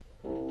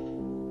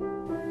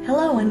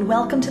Hello and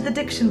welcome to the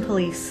Diction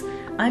Police.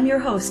 I'm your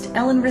host,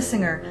 Ellen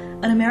Rissinger,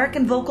 an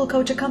American vocal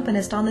coach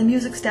accompanist on the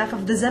music staff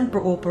of the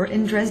Semperoper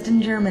in Dresden,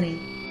 Germany.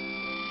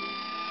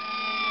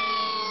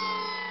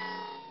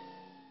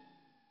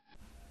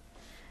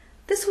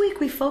 This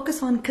week we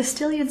focus on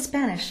Castilian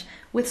Spanish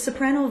with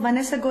soprano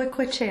Vanessa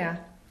Goicoechea.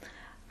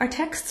 Our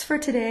texts for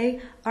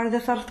today are the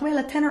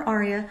Zarzuela tenor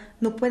aria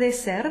No Puede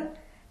Ser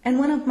and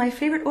one of my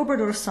favorite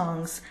Obrador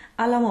songs,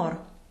 Al Amor.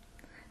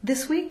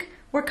 This week,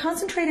 we're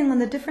concentrating on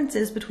the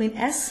differences between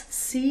S,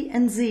 C,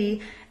 and Z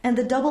and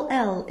the double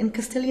L in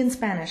Castilian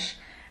Spanish,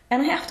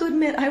 and I have to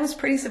admit I was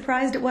pretty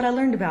surprised at what I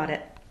learned about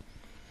it.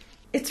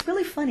 It's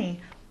really funny.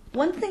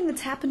 One thing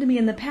that's happened to me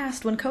in the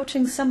past when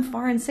coaching some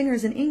foreign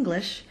singers in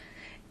English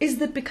is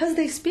that because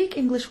they speak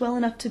English well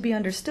enough to be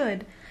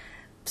understood,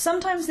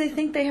 sometimes they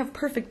think they have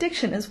perfect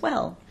diction as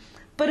well.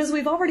 But as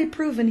we've already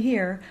proven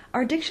here,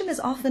 our diction is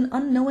often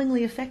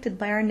unknowingly affected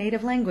by our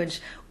native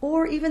language,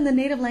 or even the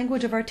native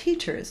language of our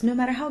teachers, no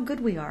matter how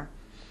good we are.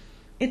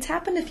 It's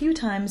happened a few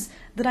times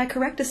that I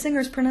correct a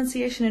singer's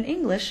pronunciation in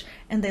English,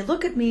 and they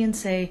look at me and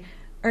say,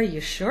 "Are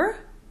you sure?"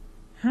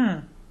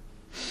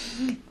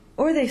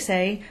 Or they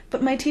say,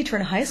 "But my teacher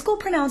in high school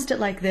pronounced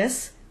it like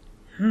this."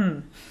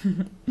 And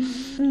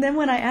then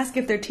when I ask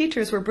if their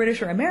teachers were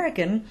British or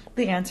American,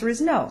 the answer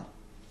is no.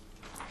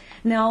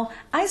 Now,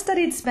 I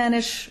studied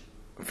Spanish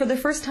for the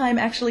first time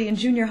actually in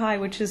junior high,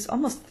 which is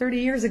almost 30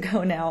 years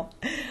ago now.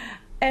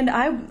 And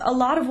a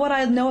lot of what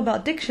I know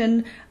about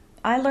diction,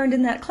 I learned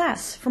in that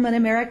class from an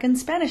American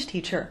Spanish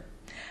teacher.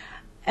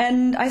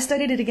 And I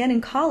studied it again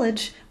in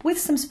college with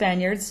some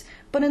Spaniards,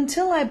 but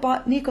until I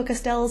bought Nico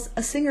Castell's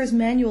A Singer's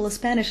Manual of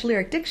Spanish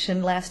Lyric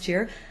Diction last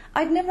year,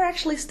 I'd never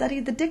actually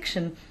studied the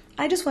diction.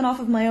 I just went off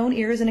of my own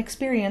ears and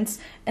experience,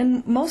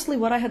 and mostly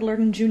what I had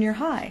learned in junior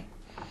high.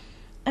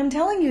 I'm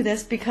telling you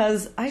this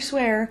because, I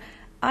swear,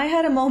 I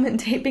had a moment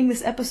taping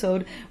this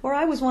episode where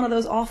I was one of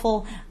those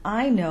awful,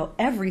 I know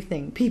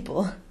everything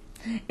people.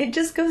 It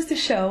just goes to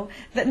show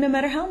that no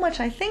matter how much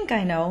I think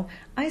I know,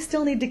 I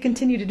still need to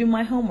continue to do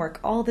my homework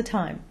all the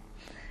time.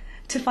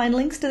 To find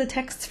links to the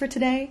texts for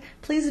today,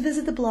 please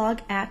visit the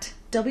blog at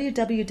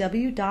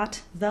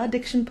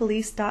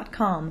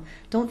www.thedictionpolice.com.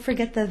 Don't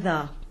forget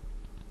the.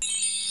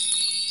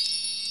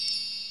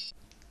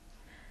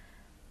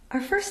 Our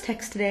first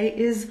text today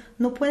is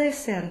No Puede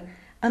Ser,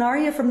 an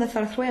aria from the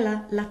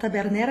zarzuela La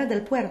Tabernera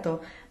del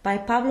Puerto by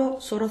Pablo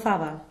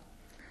Sorozabal.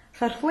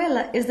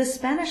 Zarzuela is the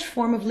Spanish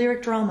form of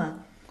lyric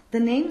drama.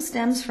 The name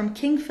stems from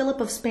King Philip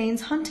of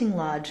Spain's hunting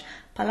lodge,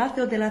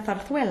 Palacio de la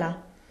Zarzuela,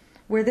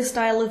 where this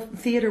style of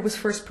theater was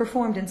first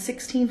performed in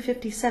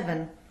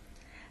 1657.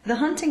 The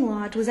hunting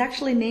lodge was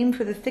actually named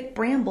for the thick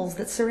brambles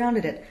that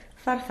surrounded it,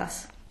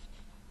 zarzas.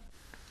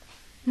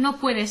 No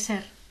puede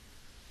ser.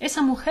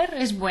 Esa mujer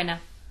es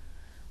buena.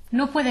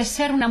 No puede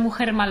ser una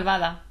mujer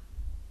malvada.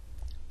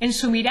 En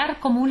su mirar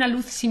como una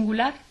luz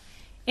singular,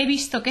 he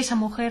visto que esa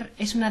mujer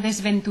es una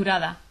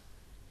desventurada.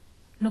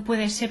 No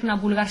puede ser una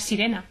vulgar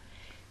sirena,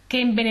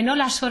 que envenenó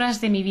las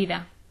horas de mi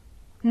vida.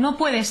 No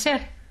puede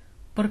ser,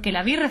 porque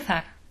la vi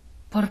rezar,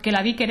 porque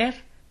la vi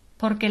querer,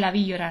 porque la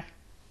vi llorar.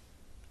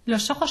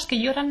 Los ojos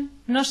que lloran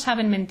no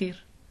saben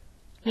mentir.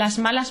 Las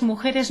malas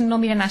mujeres no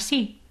miran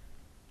así.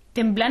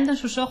 Temblando en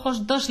sus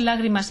ojos 2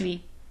 lágrimas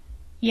vi,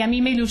 y a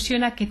mí me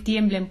ilusiona que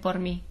tiemblen por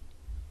mí.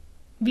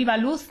 Viva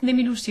luz de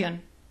mi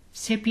ilusión,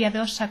 sé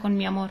piadosa con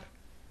mi amor,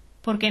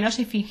 porque no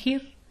sé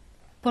fingir,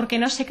 porque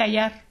no sé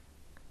callar,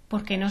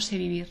 porque no sé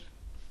vivir.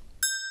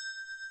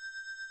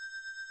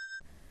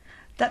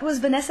 That was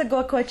Vanessa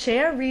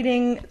Goicoechea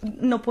reading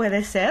No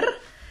Puede Ser.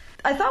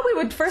 I thought we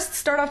would first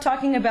start off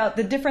talking about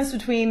the difference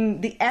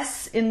between the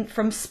S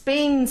from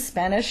Spain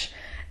Spanish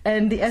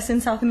and the S in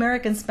South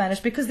American Spanish,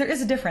 because there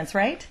is a difference,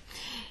 right?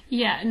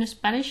 Yeah, in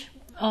Spanish,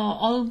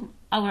 all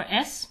our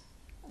S,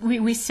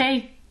 we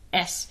say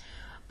S.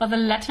 But the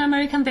Latin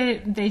American,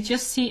 they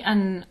just see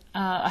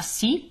a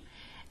C,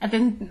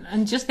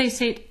 and just they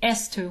say it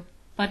S too.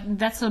 But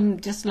that's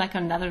just like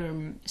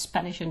another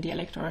Spanish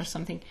dialect or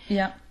something.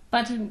 Yeah.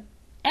 But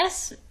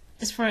S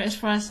is for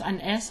us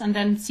an S, and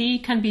then C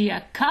can be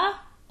a K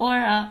or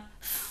a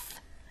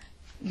F.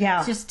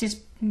 Yeah.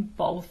 Just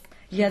both.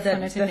 Yeah,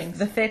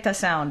 the theta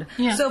sound.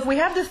 Yeah. So if we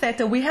have the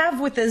theta, we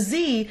have with the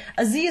Z,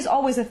 a Z is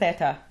always a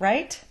theta,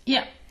 right?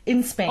 Yeah.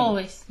 In Spain.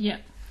 Always, yeah.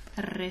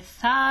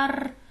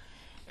 Rezar,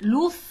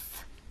 luz.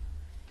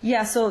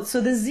 Yeah, so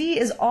the Z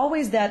is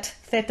always that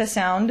theta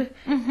sound,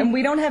 and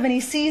we don't have any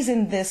C's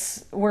in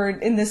this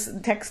word, in this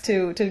text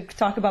to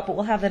talk about, but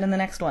we'll have that in the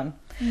next one.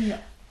 Yeah.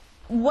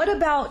 What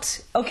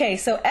about, okay,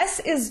 so S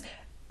is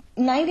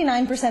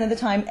 99% of the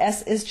time,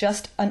 S is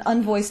just an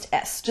unvoiced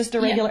S, just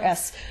a regular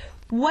S.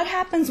 What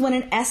happens when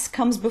an S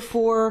comes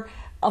before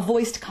a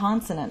voiced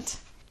consonant?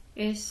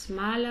 Es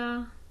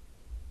mala,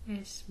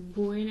 es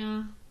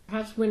buena.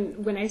 Perhaps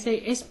when I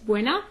say es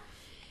buena,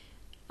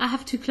 I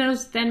have to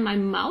close then my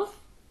mouth,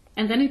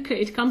 and then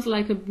it comes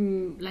like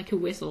a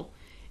whistle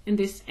in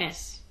this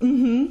S.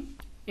 Mm-hmm.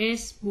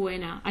 Es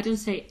buena. I don't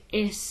say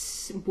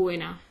es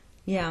buena.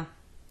 Yeah.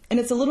 And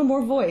it's a little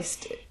more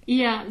voiced.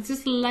 Yeah, it's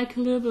just like a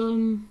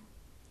little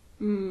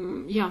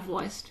Yeah,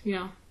 voiced,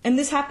 yeah. And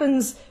this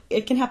happens,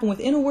 it can happen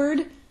within a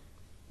word.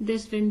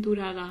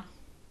 Desventurada.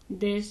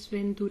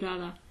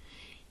 Desventurada.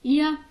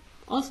 Yeah,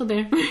 also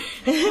there.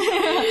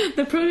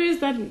 The problem is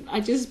that I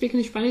just speak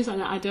in Spanish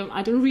and I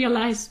don't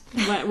realize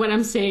what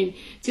I'm saying.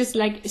 Just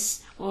like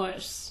s or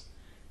s.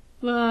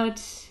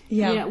 But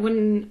yeah,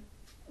 when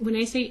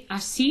I say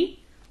así,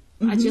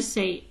 I just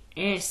say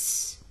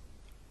es.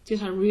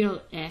 Just a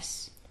real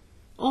S.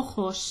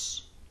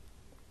 Ojos.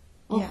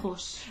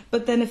 Ojos. Yeah.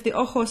 But then if the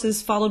ojos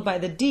is followed by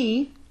the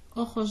D,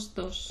 Ojos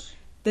dos.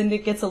 then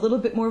it gets a little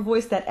bit more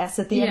voice, that S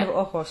at the end of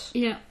ojos.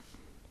 Yeah,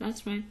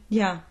 that's right.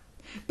 Yeah.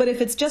 But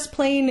if it's just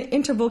plain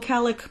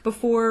intervocalic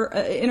before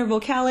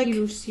intervocalic,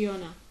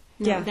 Ilusiona.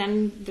 No,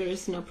 then there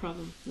is no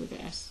problem with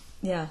the S.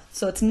 Yeah,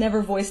 so it's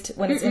never voiced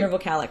when it's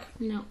intervocalic.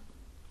 No.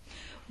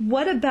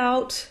 What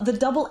about the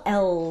double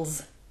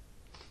L's?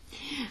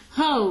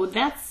 Oh,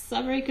 that's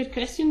a very good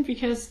question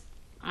because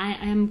I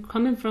am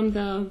coming from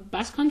the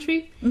Basque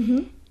country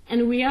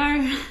and we are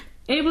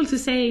able to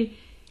say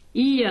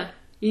ia,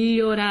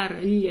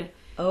 llorar, ia.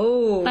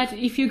 Oh. But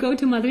if you go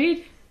to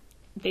Madrid,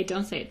 they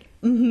don't say it.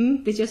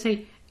 They just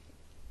say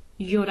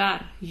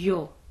llorar,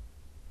 yo.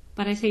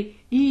 But I say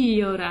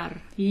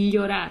llorar,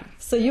 llorar.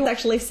 So you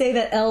actually say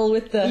that L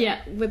with the...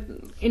 Yeah,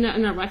 in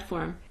a right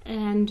form.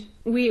 And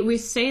we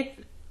say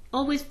it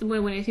always,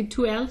 when I say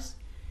two L's,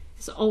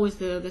 it's always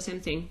the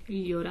same thing.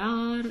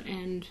 Llorar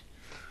and,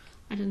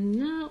 I don't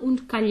know,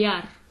 und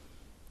callar.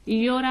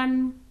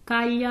 Lloran,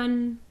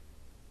 callan,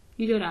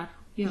 llorar.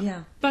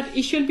 Yeah. But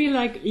it should be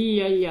like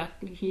yeah.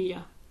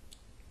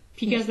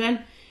 Because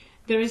then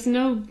there is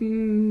no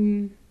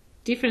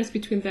difference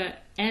between the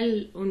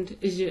L and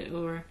J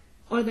or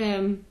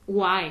the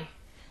Y.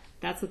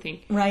 That's the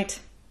thing. Right.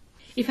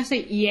 If I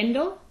say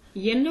yendo,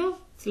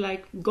 it's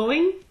like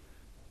going.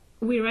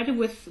 We write it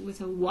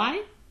with a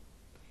Y.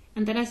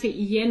 And then I say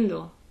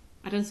yendo.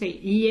 I don't say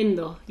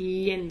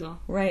yendo.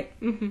 Right.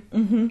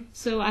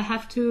 So I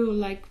have to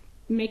like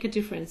make a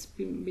difference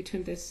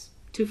between these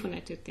two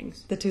phonetic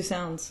things. The two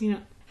sounds. Yeah.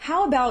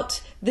 How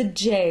about the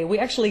J? We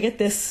actually get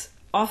this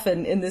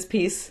often in this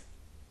piece.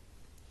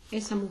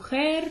 Esa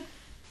mujer.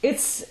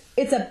 It's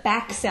a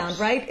back sound,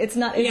 right? It's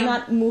not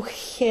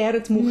mujer,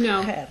 it's mujer.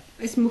 No,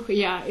 it's mujer.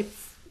 Yeah,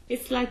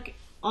 it's like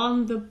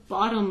on the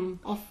bottom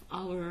of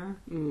our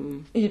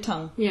your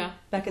tongue. Yeah,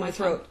 back in the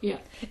throat. Tongue. Yeah.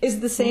 Is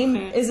it the same?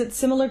 Mujer. Is it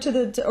similar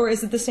to or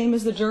is it the same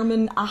as the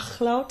German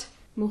Achlaut?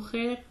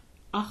 Mujer,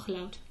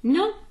 Achlaut.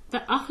 No, the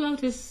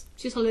Achlaut is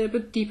just a little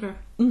bit deeper.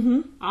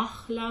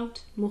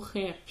 Achlaut,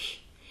 mujer.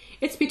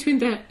 It's between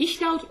the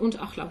Ichlaut and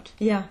Achlaut.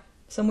 Yeah,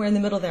 somewhere in the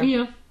middle there.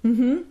 Yeah.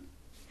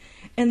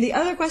 And the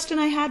other question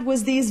I had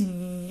was these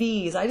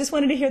V's. I just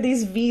wanted to hear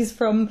these V's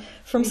from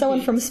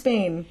someone from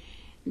Spain.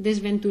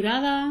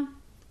 Desventurada,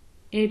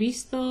 he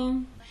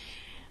visto.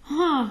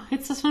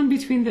 It's this one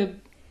between the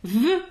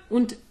V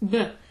and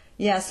B.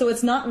 Yeah, so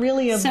it's not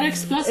really a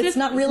explosive. It's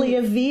not really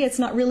a V. It's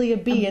not really a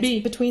B.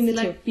 It's between the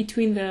like two.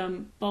 Between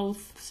the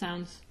both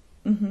sounds.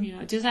 You know,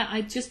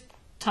 I just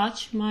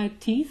touch my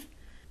teeth.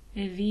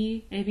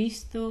 He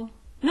visto.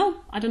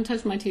 No, I don't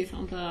touch my teeth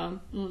on the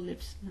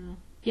lips. No.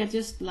 Yeah,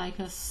 just like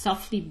a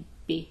softly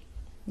B.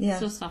 Yeah.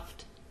 So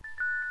soft.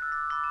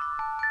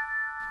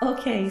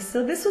 Okay,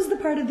 so this was the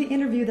part of the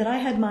interview that I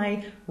had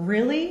my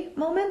really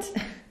moment.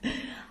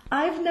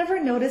 I've never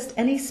noticed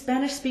any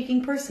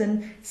Spanish-speaking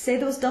person say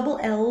those double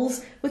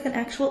L's with an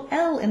actual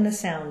L in the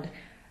sound,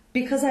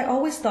 because I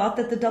always thought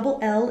that the double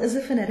L is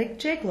a phonetic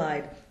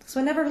J-glide,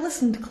 so I never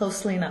listened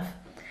closely enough.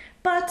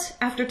 But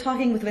after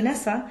talking with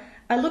Vanessa,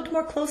 I looked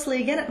more closely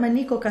again at my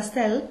Nico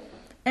Castel,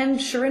 and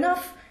sure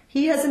enough,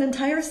 he has an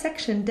entire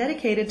section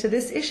dedicated to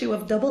this issue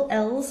of double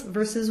L's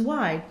versus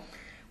Y,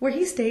 where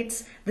he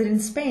states that in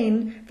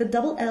Spain, the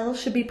double L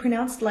should be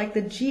pronounced like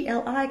the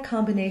GLI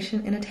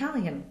combination in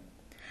Italian.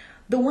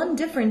 The one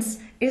difference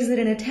is that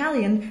in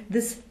Italian,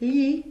 this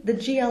li, the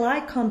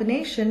GLI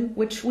combination,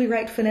 which we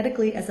write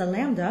phonetically as a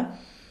lambda,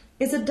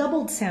 is a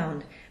doubled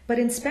sound, but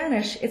in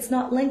Spanish, it's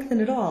not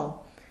lengthened at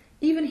all.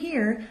 Even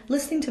here,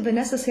 listening to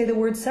Vanessa say the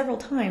word several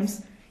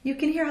times, you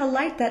can hear how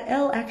light that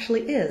L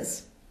actually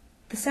is.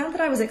 The sound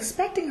that I was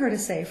expecting her to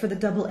say for the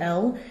double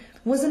L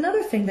was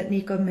another thing that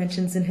Nico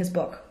mentions in his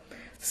book.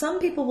 Some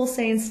people will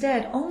say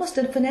instead almost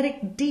a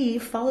phonetic D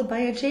followed by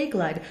a J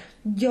glide,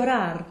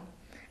 llorar.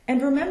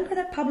 And remember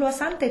that Pablo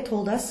Asante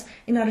told us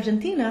in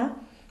Argentina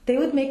they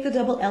would make the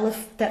double L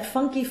that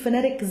funky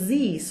phonetic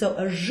Z, so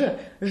a J,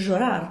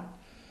 llorar.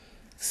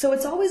 So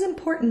it's always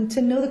important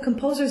to know the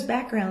composer's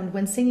background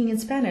when singing in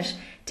Spanish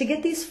to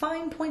get these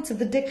fine points of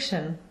the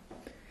diction.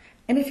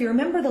 And if you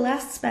remember the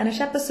last Spanish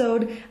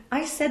episode,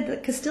 I said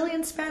that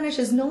Castilian Spanish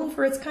is known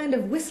for its kind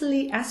of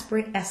whistly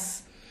aspirate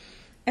S.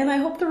 And I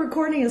hope the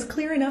recording is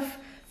clear enough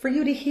for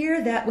you to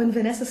hear that when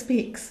Vanessa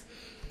speaks.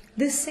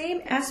 This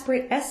same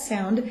aspirate S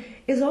sound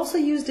is also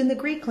used in the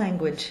Greek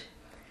language.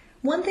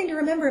 One thing to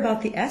remember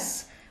about the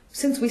S,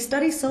 since we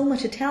study so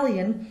much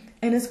Italian,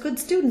 and as good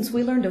students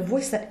we learn to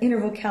voice that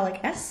intervocalic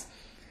S,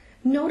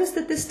 notice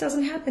that this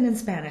doesn't happen in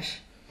Spanish.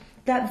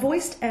 That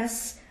voiced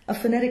S, a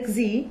phonetic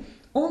Z,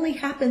 only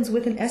happens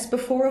with an S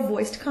before a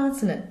voiced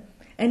consonant.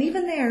 And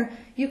even there,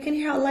 you can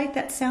hear how light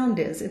that sound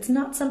is. It's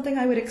not something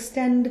I would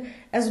extend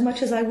as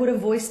much as I would a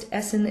voiced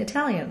S in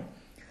Italian.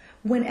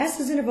 When S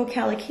is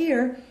intervocalic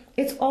here,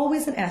 it's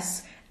always an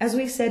S, as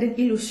we said in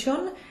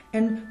ilusión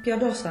and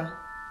piadosa.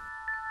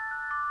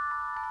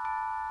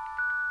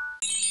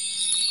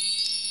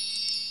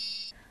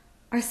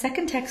 Our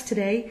second text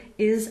today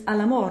is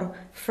Al Amor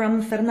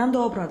from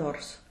Fernando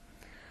Obradors.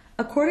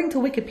 According to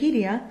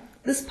Wikipedia,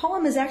 this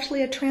poem is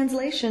actually a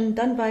translation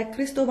done by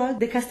Cristóbal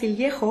de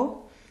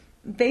Castillejo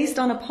based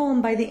on a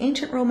poem by the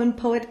ancient Roman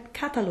poet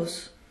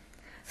Catullus.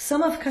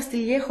 Some of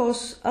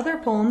Castillejo's other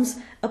poems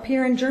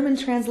appear in German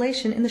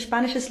translation in the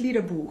Spanisches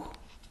Liederbuch.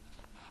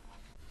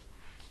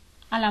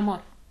 Al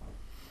amor.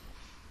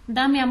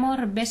 Dame amor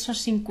besos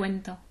sin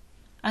cuento,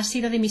 has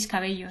sido de mis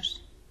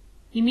cabellos,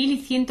 y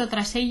 1100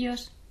 tras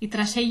ellos, y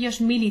tras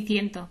ellos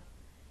 1100,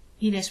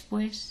 y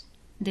después,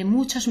 de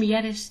muchos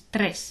millares,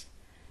 3,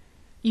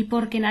 y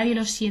porque nadie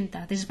lo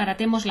sienta,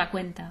 desbaratemos la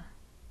cuenta,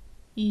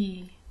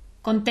 y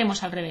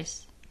contemos al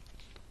revés.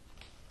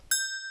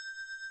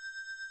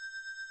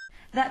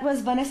 That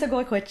was Vanessa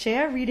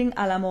Goicoechea reading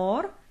Al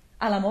Amor.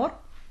 Al Amor.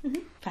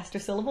 Faster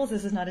syllables.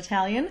 This is not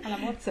Italian. Al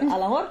amor. So,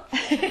 Al Amor.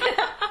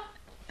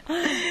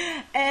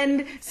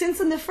 And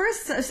since in No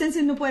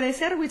Puede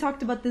Ser, we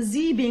talked about the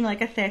Z being like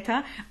a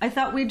theta, I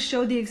thought we'd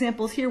show the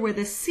examples here where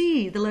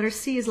the letter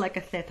C is like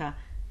a theta.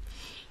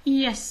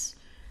 Yes.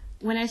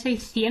 When I say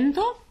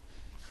ciento,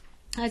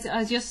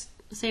 I just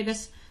say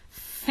this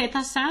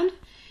theta sound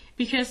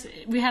because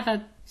we have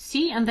a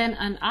C and then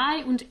an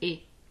I and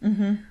E.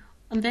 Mm-hmm.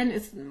 And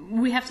then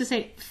we have to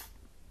say,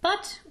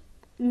 but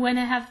when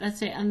I have, let's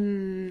say,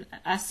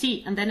 a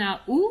C and then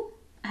a U,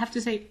 I have to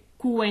say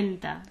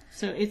cuenta.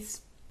 So it's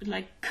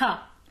like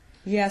ka.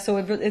 Yeah, so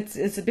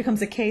it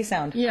becomes a K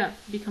sound. Yeah,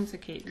 becomes a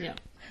K, yeah.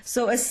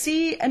 So a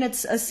C, and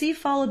it's a C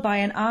followed by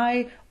an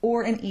I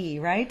or an E,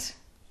 right?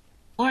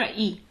 Or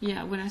E,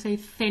 yeah, when I say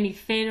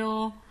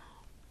cenicero.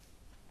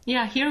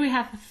 Yeah, here we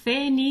have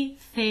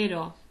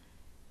cenicero.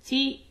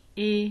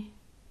 C-E.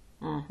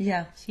 Oh.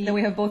 Yeah, C- then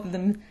we have both of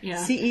them. Yeah.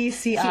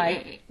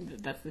 C-E-C-I.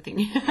 That's the thing.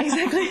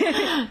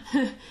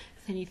 Exactly.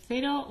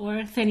 Cenicero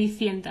or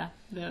cenicienta,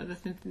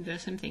 the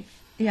same thing.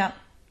 Yeah.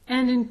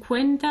 And in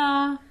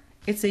cuenta,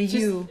 It's a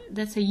U.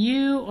 That's a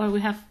U, or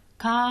we have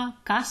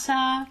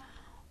casa,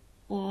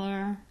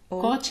 or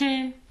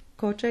coche.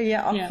 Coche,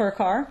 yeah, for a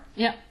car.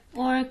 Yeah,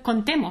 or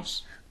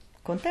contemos,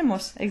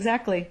 Contemos,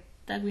 exactly.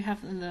 that we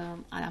have in the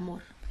al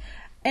amor.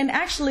 And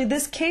actually,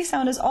 this K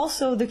sound is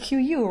also the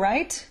QU,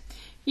 right?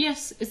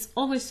 Yes, it's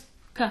always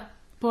ca,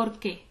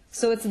 porque.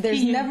 So there's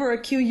QU. never a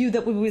QU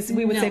that we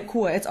would No. say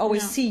QU. It's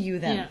always No. CU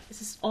then. Yeah,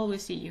 it's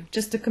always CU.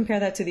 Just to compare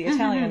that to the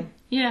Italian.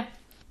 Yeah.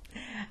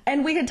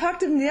 And we had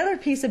talked in the other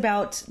piece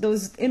about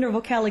those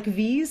intervocalic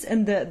V's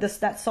and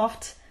that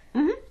soft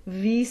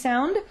V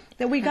sound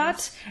that we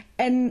got.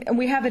 And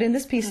we have it in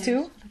this piece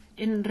too.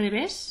 In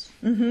revés,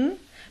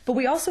 But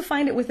we also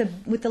find it with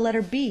the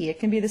letter B. It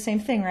can be the same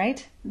thing,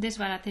 right?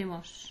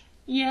 desbaratemos.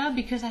 Yeah,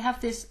 because I have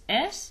this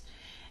S,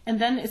 and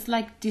then it's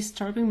like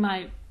disturbing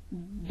my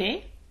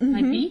B,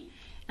 my B,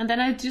 and then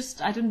I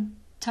don't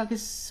talk it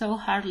so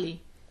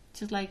hardly.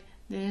 Just like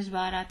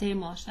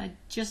desbaratemos. I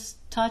just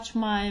touch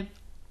my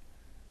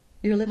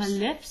Your lips.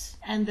 lips,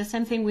 and the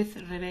same thing with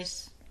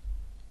revés.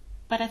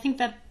 But I think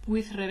that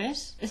with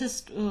revés, this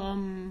is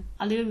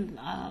a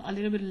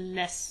little bit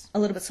less. A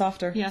little bit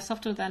softer. Yeah,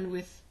 softer than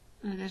with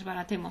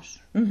desbaratemos.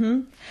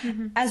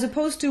 As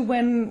opposed to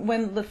when,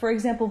 for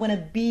example, when a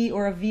B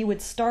or a V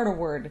would start a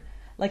word.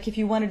 Like if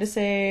you wanted to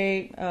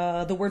say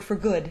the word for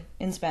good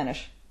in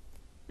Spanish.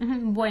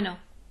 Bueno.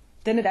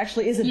 Then it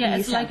actually is a Yeah,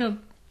 B it's sound. like a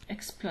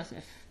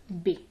explosive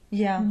B.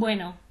 Yeah.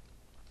 Bueno.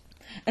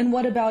 And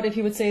what about if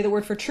you would say the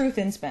word for truth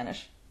in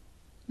Spanish?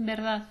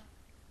 Verdad.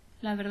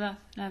 La verdad.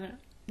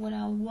 When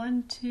I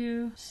want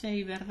to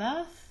say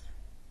verdad,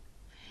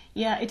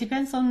 yeah, it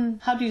depends on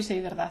how do you say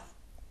verdad.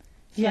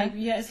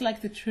 It's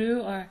like the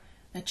true or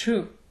the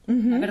true.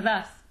 La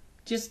verdad.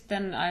 Just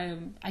then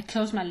I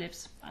close my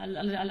lips a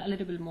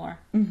little bit more.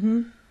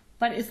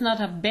 But it's not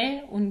a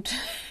B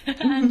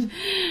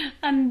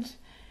and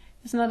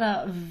it's not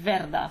a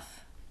verdad.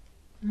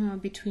 No,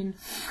 between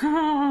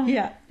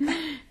Yeah.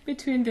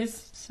 between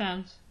this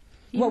sounds.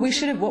 What we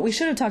should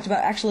have talked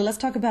about, actually, let's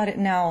talk about it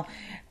now.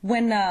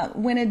 When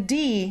a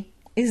D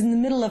is in the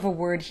middle of a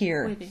word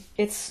here, Puede.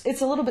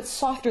 it's a little bit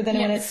softer than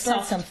when it it's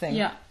starts soft. something.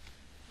 Yeah,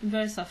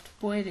 very soft.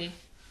 Puede.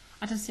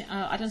 I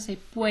don't say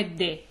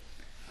puede.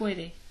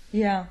 Puede.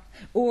 Yeah.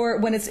 Or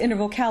when it's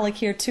intervocalic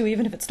here too,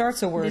 even if it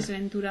starts a word,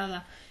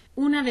 Desventurada.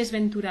 Una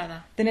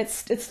desventurada. then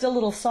it's still a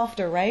little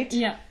softer, right?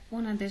 Yeah,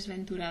 una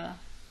desventurada.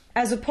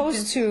 As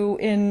opposed to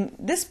in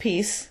this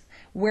piece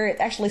where it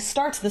actually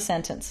starts the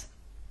sentence.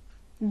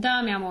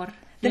 Dame amor.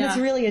 Then Yeah. it's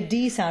really a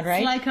D sound,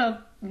 right? It's like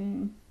a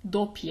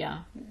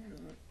dopia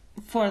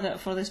for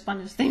the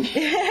Spanish thing.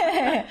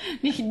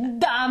 Nicht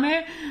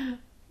dame,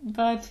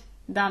 but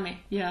dame.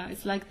 Yeah,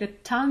 it's like the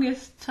tongue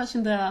is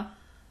touching the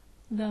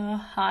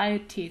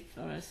high teeth,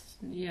 or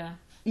yeah,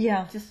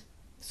 Yeah. just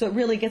So it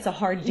really gets a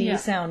hard D Yeah.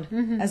 sound,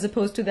 as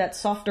opposed to that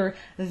softer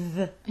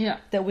th Yeah.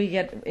 that we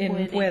get in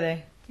Puede.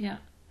 puede. Yeah.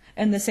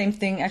 And the same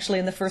thing actually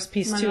in the first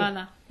piece too.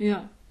 Malvada.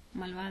 Yeah.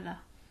 Malvada.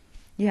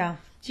 Yeah.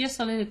 Just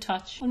a little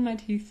touch on my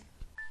teeth.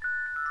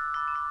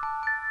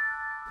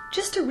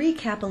 Just to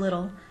recap a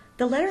little,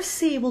 the letter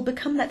C will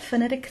become that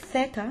phonetic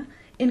theta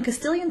in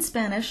Castilian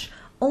Spanish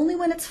only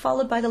when it's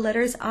followed by the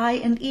letters I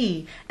and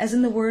E, as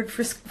in the word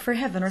for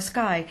heaven or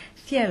sky,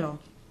 cielo.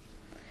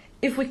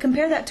 If we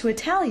compare that to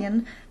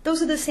Italian,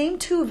 those are the same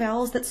two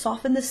vowels that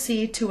soften the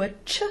C to a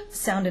ch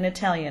sound in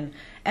Italian,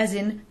 as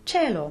in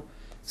cielo.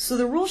 So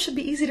the rule should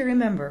be easy to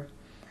remember.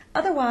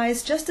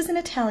 Otherwise, just as in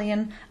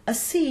Italian, a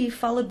C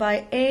followed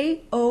by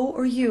A, O,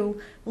 or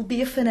U will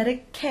be a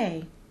phonetic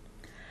K.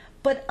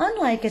 But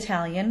unlike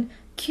Italian,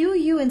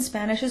 QU in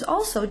Spanish is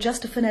also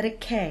just a phonetic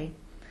K.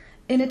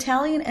 In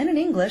Italian and in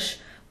English,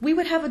 we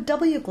would have a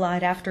W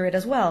glide after it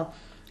as well,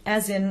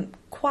 as in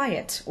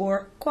quiet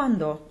or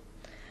cuando.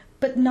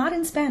 But not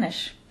in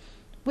Spanish.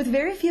 With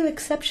very few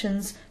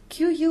exceptions,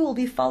 QU will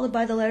be followed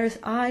by the letters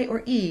I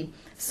or E,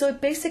 so it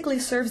basically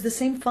serves the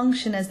same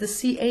function as the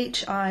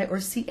CHI or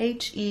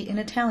CHE in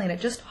Italian.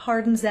 It just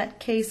hardens that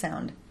K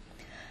sound.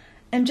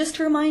 And just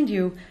to remind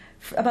you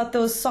about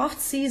those soft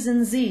C's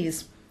and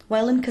Z's,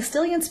 while in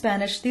Castilian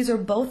Spanish these are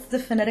both the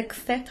phonetic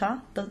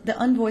theta, the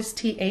unvoiced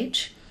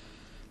TH,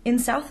 in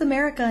South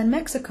America and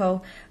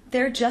Mexico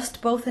they're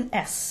just both an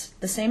S,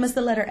 the same as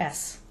the letter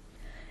S.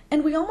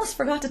 And we almost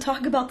forgot to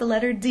talk about the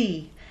letter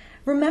D.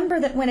 Remember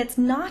that when it's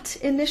not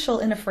initial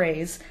in a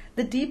phrase,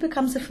 the D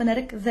becomes a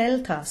phonetic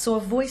delta, so a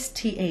voiced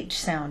TH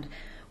sound,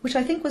 which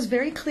I think was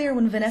very clear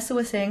when Vanessa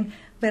was saying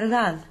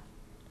verdad.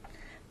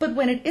 But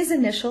when it is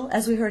initial,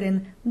 as we heard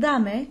in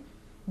dame,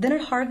 then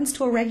it hardens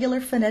to a regular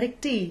phonetic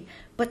D,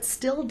 but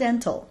still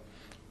dental.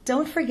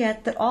 Don't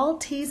forget that all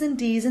T's and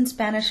D's in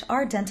Spanish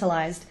are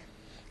dentalized.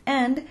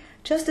 And,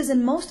 just as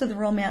in most of the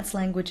Romance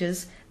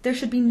languages, there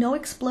should be no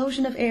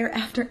explosion of air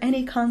after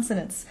any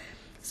consonants.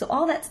 So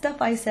all that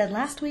stuff I said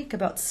last week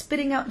about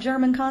spitting out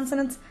German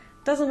consonants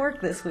doesn't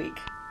work this week.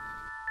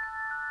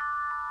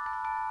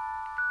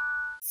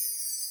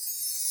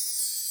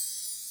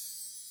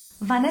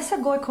 Vanessa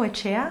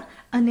Goicoechea,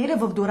 a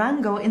native of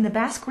Durango in the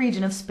Basque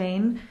region of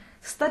Spain,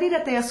 studied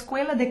at the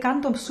Escuela de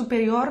Canto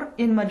Superior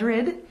in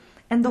Madrid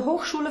and the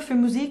Hochschule für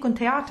Musik und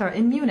Theater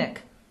in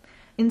Munich.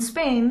 In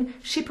Spain,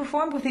 she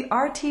performed with the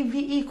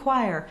RTVE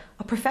Choir,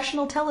 a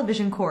professional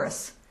television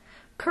chorus.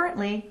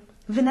 Currently,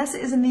 Vanessa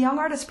is in the Young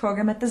Artist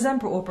program at the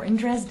Semperoper in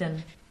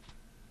Dresden.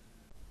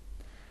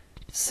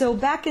 So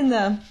back in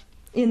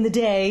the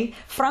day,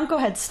 Franco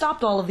had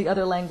stopped all of the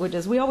other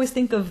languages. We always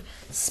think of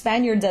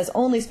Spaniards as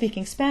only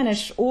speaking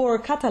Spanish or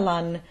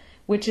Catalan,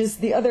 which is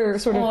the other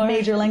sort of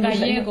major language.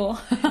 Gallego.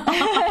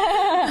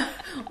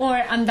 Or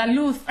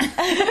Andaluz.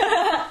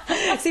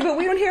 See, but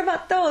we don't hear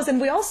about those, and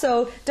we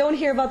also don't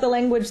hear about the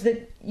language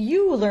that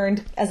you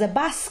learned as a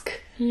Basque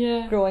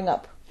growing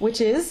up, which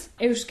is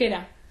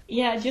Euskera.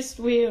 Yeah, just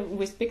we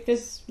speak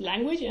this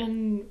language,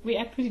 and we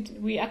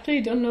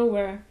actually don't know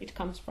where it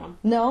comes from.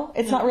 No,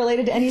 it's not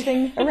related to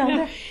anything around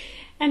there.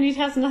 And it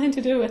has nothing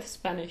to do with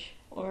Spanish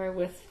or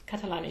with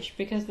Catalanish,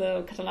 because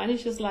the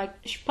Catalanish is like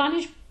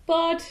Spanish,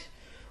 but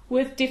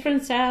with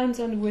different sounds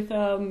and with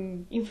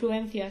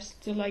influencias.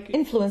 So like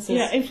influences.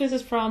 Yeah,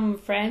 influences from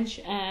French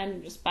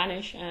and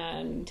Spanish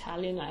and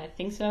Italian, I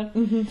think so.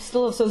 Mm-hmm.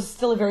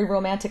 Still a very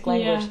romantic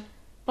language. Yeah,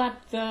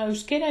 but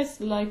Euskera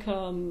is like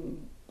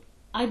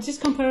I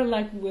just compare it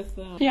like with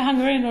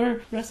Hungarian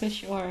or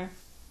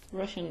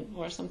Russian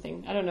or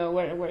something. I don't know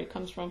where it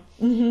comes from.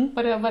 Mm-hmm.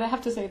 But I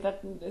have to say that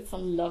it's a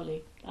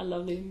lovely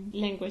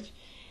language.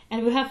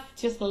 And we have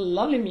just a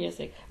lovely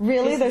music.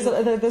 Really? There's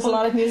a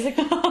lot of music?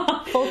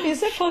 Folk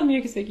music? Folk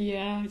music,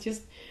 yeah.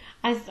 Just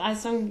I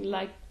sung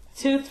like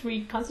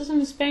 2-3 concerts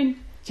in Spain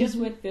just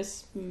with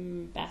this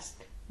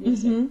Basque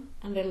music.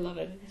 And they love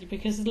it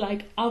because it's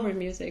like our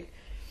music.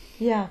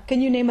 Yeah.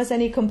 Can you name us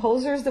any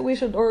composers that we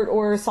should,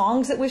 or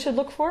songs that we should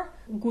look for?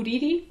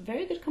 Guridi,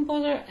 very good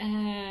composer,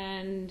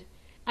 and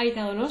Aita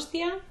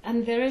Donostia,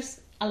 and there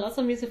is a lot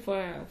of music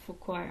for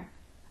choir.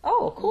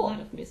 Oh, cool. A lot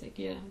of music,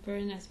 yeah.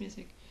 Very nice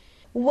music.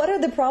 What are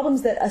the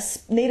problems that a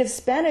native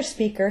Spanish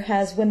speaker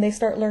has when they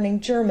start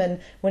learning German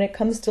when it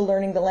comes to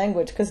learning the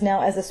language? Because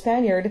now, as a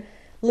Spaniard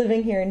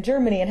living here in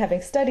Germany and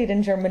having studied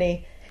in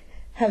Germany,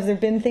 have there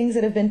been things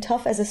that have been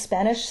tough as a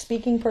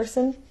Spanish-speaking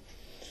person?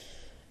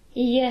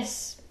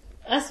 Yes,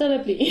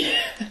 absolutely.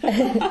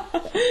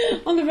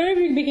 On the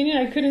very beginning,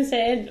 I couldn't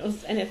say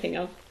anything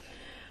of.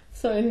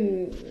 So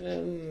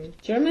in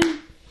German,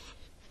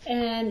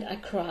 and I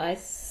cried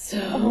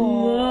so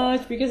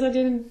much because I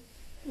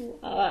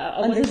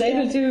wasn't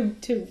able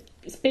to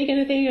speak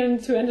anything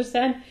and to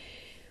understand.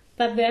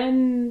 But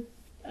then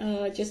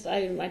I just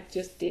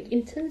did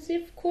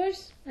intensive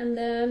course, and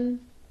then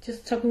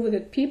just talking with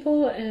the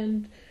people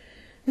and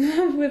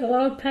with a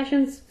lot of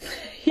passions.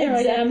 Here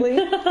exactly.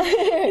 I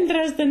am in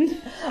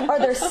Dresden. Are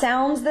there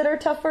sounds that are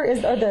tougher? Are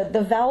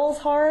the vowels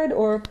hard,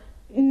 or?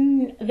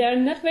 They're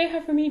not very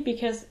hard for me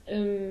because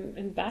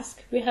in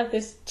Basque we have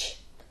this ch,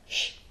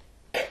 sh,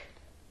 k,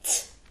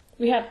 t.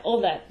 We have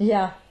all that.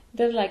 Yeah.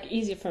 That's like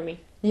easy for me.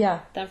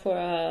 Yeah. Than for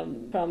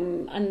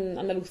from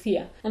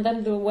Andalusia. And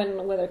then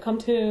when I come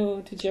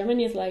to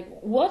Germany, it's like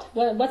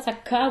what's a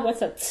ka,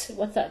 what's a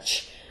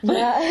ch.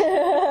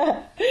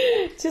 Yeah.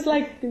 Just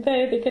like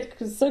they get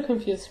so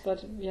confused,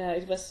 but yeah,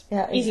 it was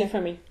easier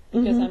for me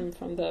because I'm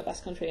from the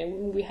Basque Country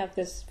and we have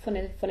this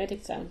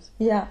phonetic sounds.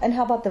 Yeah, and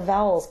how about the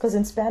vowels? Because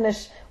in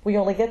Spanish we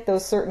only get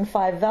those certain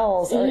 5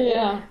 vowels.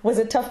 Yeah. Was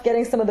it tough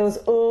getting some of those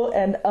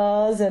and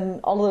us and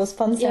all of those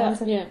fun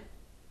sounds? Yeah.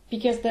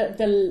 Because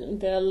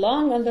the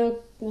long and the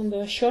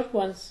short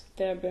ones,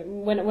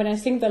 when I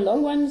sing the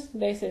long ones,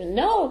 they say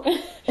no,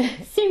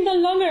 sing the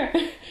longer.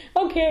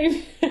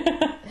 Okay.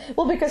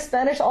 Well, because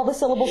Spanish, all the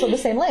syllables are the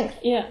same length.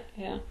 Yeah,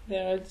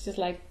 they're just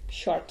like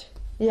short.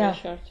 Yeah,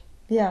 very short.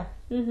 Yeah.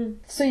 Mm-hmm.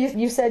 So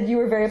you said you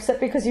were very upset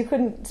because you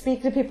couldn't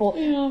speak to people.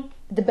 Yeah.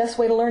 The best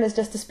way to learn is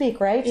just to speak,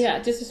 right? Yeah,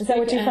 just to speak. Is that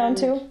what you found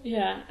too?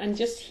 Yeah, and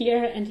just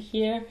hear and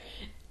hear.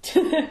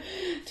 To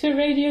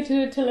radio,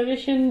 to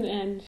television,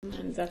 and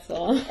that's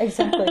all.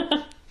 Exactly.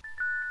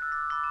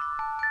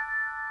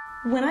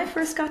 When I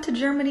first got to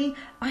Germany,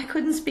 I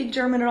couldn't speak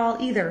German at all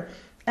either.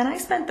 And I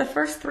spent the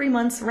first 3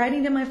 months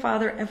writing to my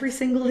father every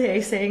single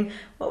day saying,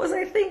 "What was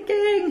I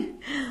thinking?"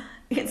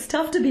 It's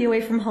tough to be away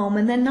from home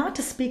and then not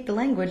to speak the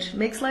language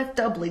makes life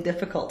doubly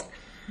difficult.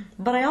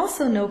 But I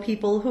also know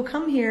people who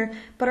come here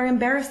but are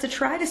embarrassed to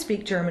try to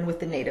speak German with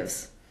the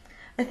natives.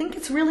 I think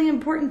it's really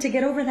important to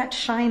get over that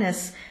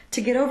shyness, to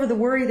get over the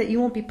worry that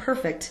you won't be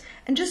perfect,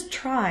 and just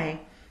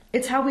try.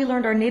 It's how we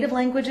learned our native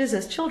languages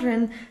as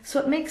children, so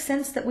it makes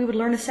sense that we would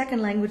learn a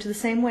second language the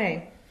same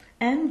way.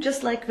 And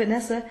just like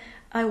Vanessa,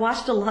 I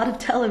watched a lot of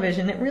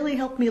television. It really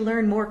helped me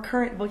learn more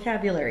current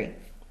vocabulary.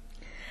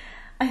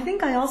 I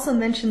think I also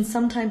mentioned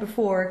sometime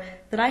before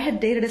that I had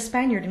dated a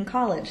Spaniard in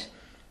college.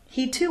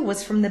 He too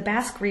was from the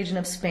Basque region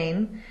of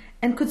Spain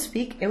and could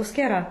speak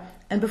Euskera.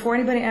 And before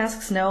anybody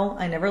asks, no,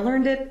 I never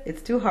learned it.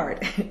 It's too hard.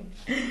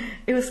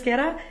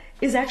 Euskera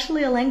is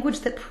actually a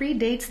language that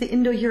predates the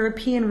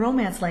Indo-European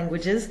Romance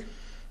languages,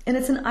 and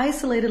it's an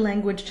isolated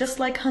language just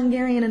like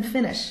Hungarian and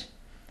Finnish.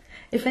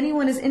 If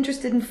anyone is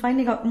interested in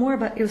finding out more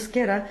about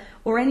Euskera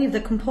or any of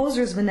the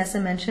composers Vanessa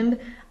mentioned,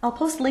 I'll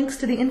post links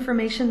to the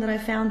information that I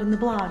found in the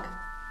blog.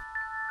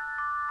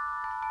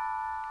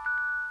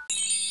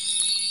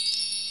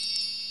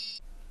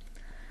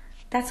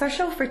 That's our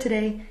show for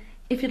today.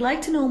 If you'd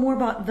like to know more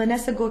about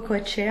Vanessa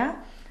Goicoechea,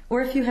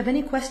 or if you have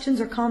any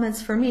questions or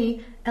comments for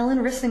me,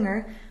 Ellen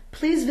Rissinger,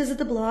 please visit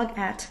the blog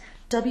at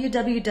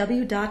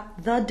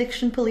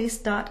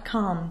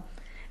www.thedictionpolice.com.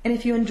 And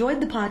if you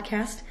enjoyed the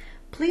podcast,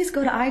 please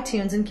go to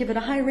iTunes and give it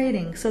a high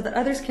rating so that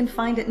others can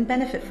find it and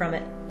benefit from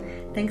it.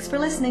 Thanks for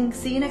listening.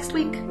 See you next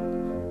week.